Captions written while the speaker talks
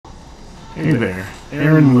Hey there,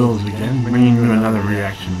 Aaron Wills again, bringing you another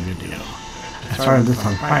reaction video. I started this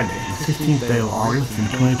on Friday, the 16th day of August in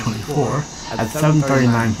 2024 at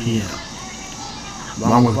 7:39 p.m.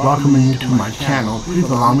 Along with welcoming you to my channel, please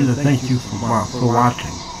allow me to thank you for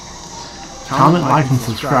watching. Comment, like, and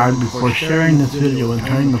subscribe before sharing this video and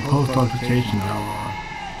turning the post notification bell on.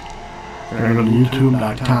 You're going to go to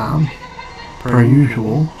youtube.com, per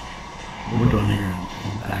usual. We're doing here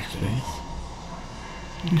in backspace.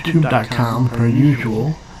 youtube.com per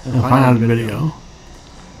usual, and find out the video.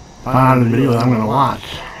 Find out the video that I'm going to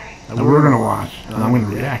watch, that we're going to watch, and I'm going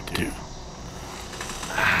to react to.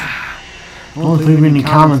 Don't leave me any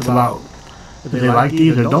comments about if they like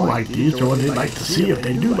these or don't like these, or what they'd like to see if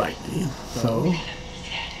they do like these. So,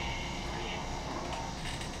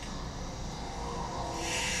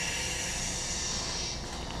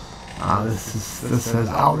 this says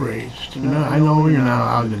outraged. You know, I know you're not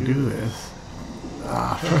allowed to do this.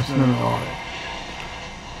 First Amendment audit.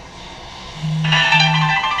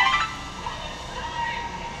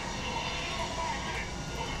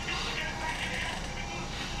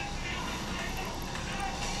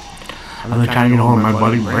 I've been trying to get hold of my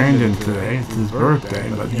buddy Brandon today. It's his birthday,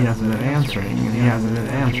 but he hasn't been answering, and he hasn't been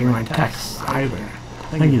answering my texts either.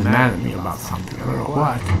 I think he's mad at me about something. I don't know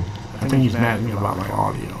what. I think he's mad at me about my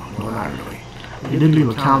audio. No, not really. He did leave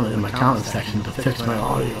a comment in my comment section to fix my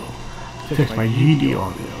audio. To fix my GD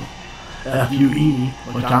audio. FUE,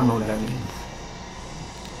 which I don't know what that means.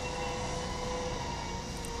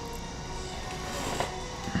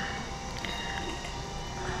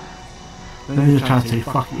 Then he's just trying to say,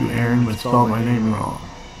 fuck you, Aaron, but spell my name wrong.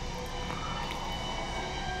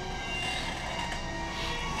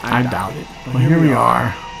 I doubt it. But here we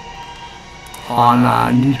are on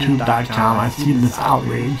youtube.com. I see this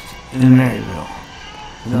outrage in Maryville.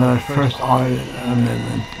 Another First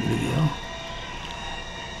Amendment video.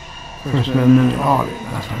 First Amendment audit,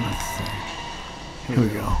 that's what I meant to say. Here we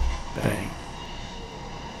go. Bang.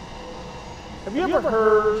 Have you ever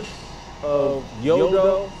heard of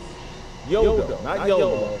Yodo? Yodo, not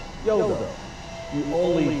YOLO, Yodo. You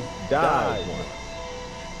only die once.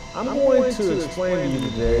 I'm going to explain to you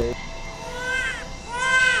today. We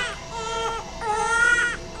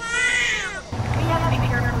have to be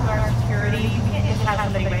careful with our security. You can't just have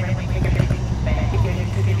somebody randomly take your things to the bank. You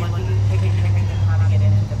could be lucky to take your things and how to get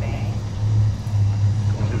into the bank.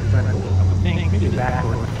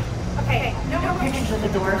 Okay, no more pictures of the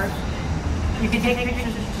doors. You can take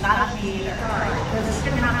pictures not of me either, because it's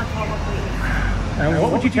going to have to call the police. And what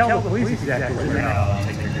would you tell the police exactly?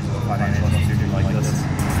 Take pictures of the financial institution like this.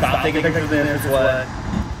 Stop taking pictures of them, is what? I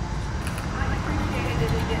appreciate it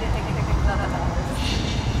if you didn't take pictures of us.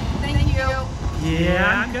 Thank you.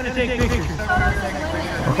 Yeah, I'm gonna take pictures.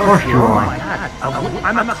 Of course you are.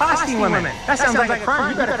 I'm accosting women. That sounds like a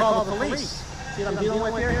crime. You better call the police. See what I'm dealing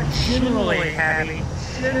with here? Generally, Abby,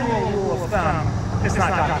 general rule of thumb, it's not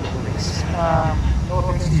talking to the police. No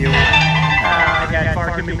offense to you. I've had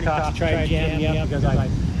far too many cops to try to jam me up because I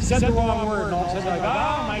said the wrong word and all of a sudden like,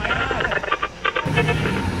 oh my God.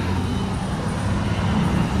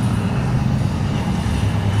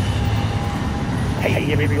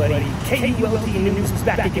 Hey everybody, KULT News is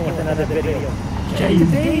back again with another video.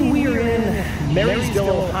 Today we are in Marysville,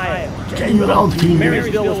 Ohio.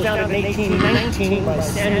 Marysville was founded in 1819 by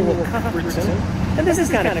Samuel Cuthbertson, and this is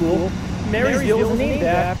kind of cool. Marysville was named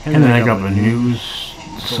after. And then I got a news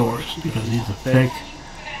source because he's a fake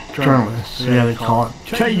journalist. So yeah, they call it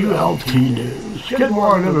KULT News. Good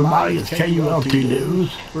morning, everybody. It's KULT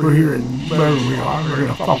News. We're here in wherever we are. We're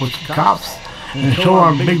gonna fuck with the cops and show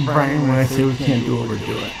our big brain when I say we can't do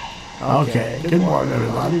overdo it. Okay. Good morning,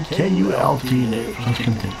 everybody. KULT News. Let's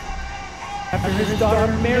continue. After his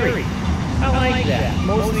daughter Mary. I like that.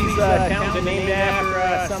 Most of these towns are named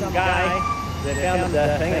after some guy that founded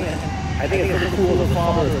the thing. I think it's pretty cool. The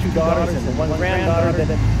father has two daughters and one granddaughter. That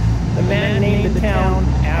the man named the town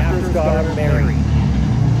after his daughter Mary.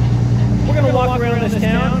 We're going to walk around this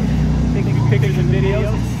town, take pictures and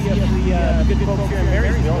videos, see if the good folks here in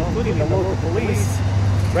Marysville, including the local police,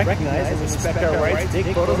 recognize and respect our rights to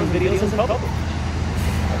take photos and videos in public.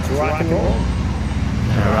 Let's rock and roll.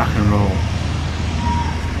 Yeah, rock and roll.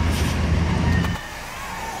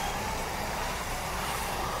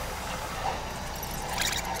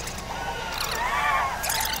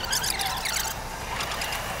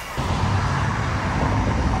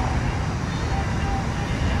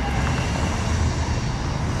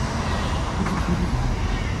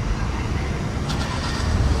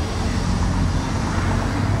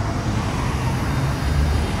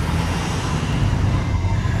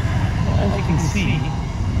 As you can see,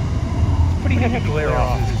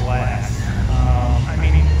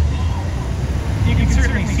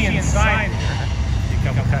 inside there. A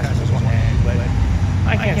couple customers want to add, but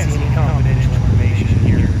I can't see any confidential information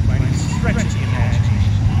here by any stretch of the imagination.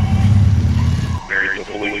 Mary, the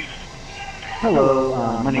police.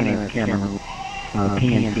 Hello, my name is Cameron,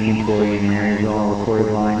 PNC employee in Marysville on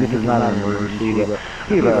recorded line. This is not an emergency, but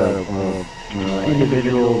we have a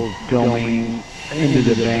individual going into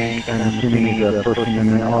the bank. I'm assuming he's a First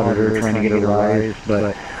Amendment auditor trying to get a rise,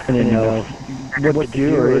 but I didn't know what to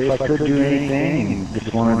do or if I could do anything, and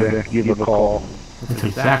just wanted to give a call. That's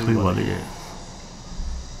exactly what it is.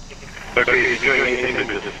 Okay, is he doing anything to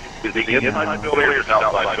business? Is he inside the building or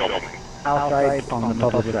outside the building? Outside on the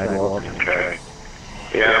public sidewalk. Okay.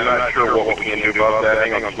 Yeah, I'm not sure what we can do about that.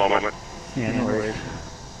 Hang on just a moment. Yeah, no worries.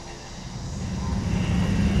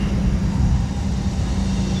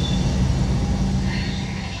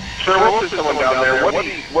 Sir, what's this someone down there?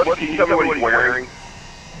 What can you tell me what he's wearing?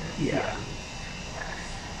 Yeah.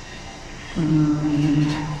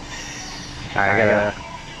 I gotta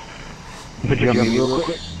put you on mute real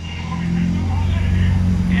quick.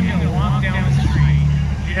 I'm gonna walk down the street,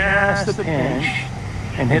 just a pinch,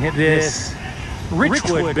 and hit this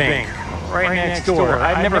Richwood Bank right next door.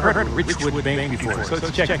 I've never heard of Richwood Bank before, so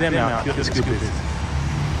let's check them out. See what the scoop is.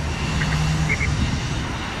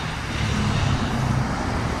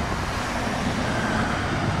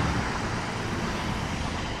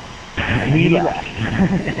 He left.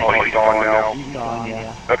 Oh, he's gone now? He's gone,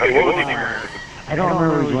 yeah. Okay, what was he wearing? I don't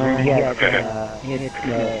remember what he was wearing. He had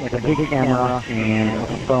like a big camera and a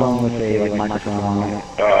phone with a microphone on it.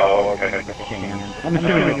 Oh, okay. I'm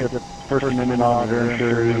assuming it's a First Amendment auditor. I'm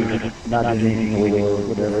sure he's not doing anything illegal or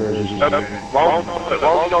whatever. It's just, As long as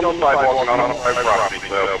he's on the sidewalk, not on private property,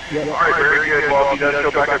 so. Alright, very good. Well, if he does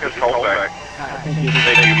go back, I'll just call back. Thank you,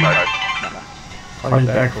 bye. Call you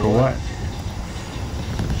back for what?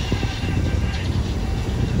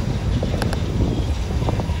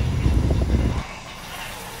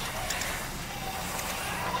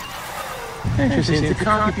 Interesting, it's a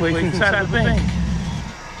contemplate inside of the bank.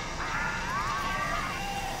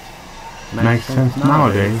 Makes sense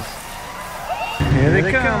nowadays. Here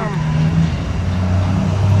they come.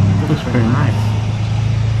 Looks pretty nice.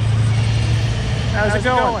 How's it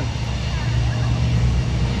going?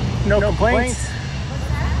 No complaints?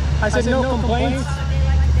 I said no complaints?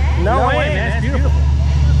 No way, man, it's beautiful.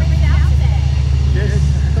 Just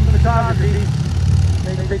some photography,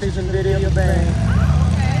 make pictures and video of the bank.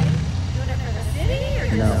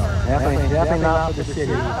 No, definitely not for the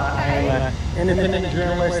city. I'm an independent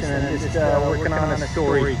journalist and I'm just working on a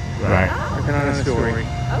story. Right. Working on a story.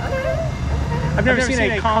 Okay. I've never seen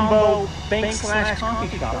a combo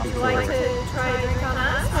bank/coffee shop Would you like before. to try a drink on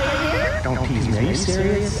us while you're here? Don't tease me. Are you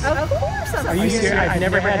serious? Of course. Are you serious? I've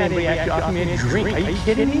never had anybody actually offer me a drink. Are you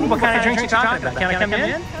kidding me? What kind of drinks are you talking about? Can I come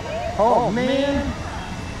in? Oh man,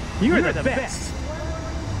 you're the best.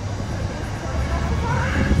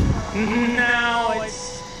 No,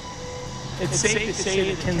 it's safe to say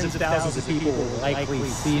that tens of thousands of people will likely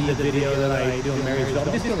see the video that I do in Marysville.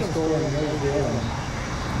 I'm just doing a story in Marysville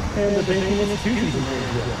and the banking institutions in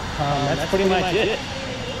Marysville. That's pretty much it.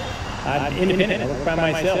 I'm independent. I work by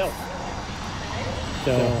myself.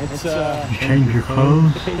 So it's You change your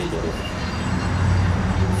clothes? So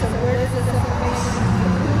where does this information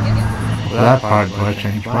Well, that part would I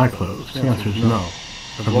change my clothes. The answer is no.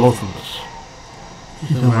 For both of us.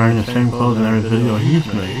 He's been wearing the same clothes in every video he's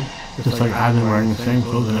made, just like I've been wearing the same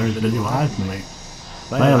clothes in every video I've made.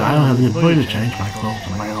 But I don't have the ability to change my clothes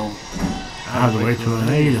on my own. I have to wait till an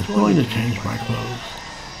age that's willing to change my clothes.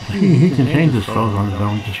 He can change his clothes on his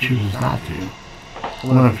own, he just chooses not to.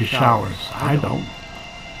 When if he showers, I don't.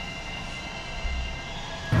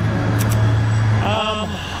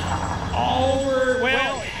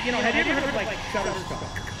 Have you ever heard of like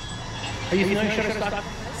Shutterstock? Are you familiar with Shutterstock?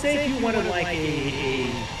 Say if you wanted like a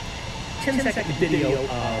 10-second video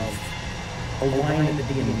of a line in the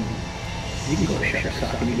DMV, you can go to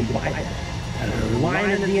Shutterstock and you can buy that. A line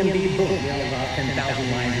in the DMV, boom, you have about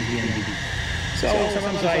 10,000 lines in the DMV. So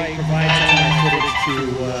sometimes I provide some of my footage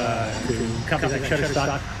to companies like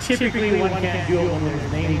Shutterstock. Typically one can't do it when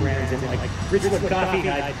there's name brands in, like Richwood Coffee.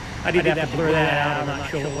 I'd either have to blur that out. I'm not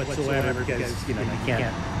sure whatsoever because you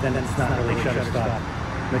can't. Then it's not really Shutterstock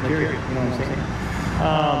material. You know what I'm saying?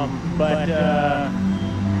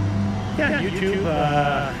 Yeah, YouTube,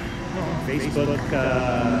 Facebook.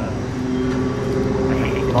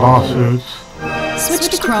 Lawsuits. Switch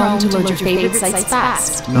to Chrome to load your favorite sites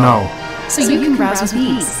fast. No. So you can browse with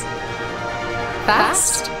ease.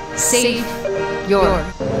 Fast, safe, your.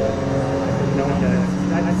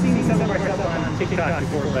 I've seen some of our stuff on TikTok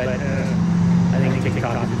before, but I think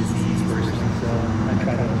TikTok is a disease person, so I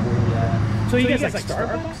try to avoid that. So you guys like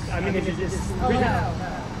Starbucks? I mean, it's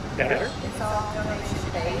better. It's all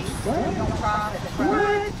donation-based. We don't profit from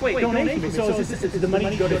it. What? Wait, donation. So is the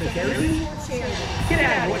money go to charity? Get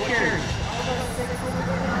out of what charity?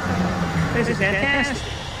 This is fantastic.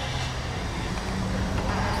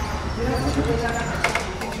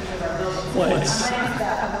 What's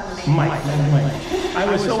Mike? I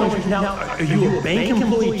was so interested. Now, are you a bank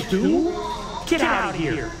employee too? Get out of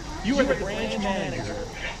here. You are the branch manager,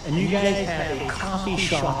 and you guys have a coffee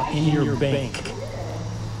shop in your bank.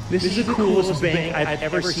 This is the coolest bank I've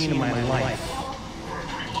ever seen in my life.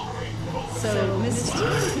 So Ms.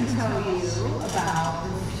 Stevens can tell you about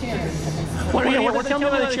the charities. Tell me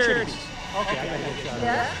about the charities. Okay, I got a shot.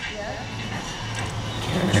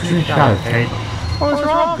 Actually, shot at Kate. Well, those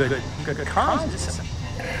are all good causes.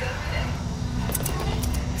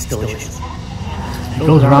 It's delicious. He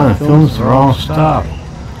goes around and films the wrong stuff.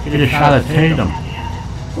 Get a shot at Tatum.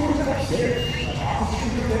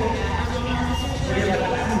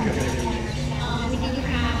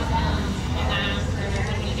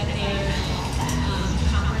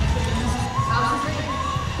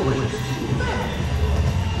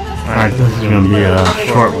 Alright, this is going to be a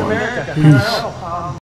short one. Peace.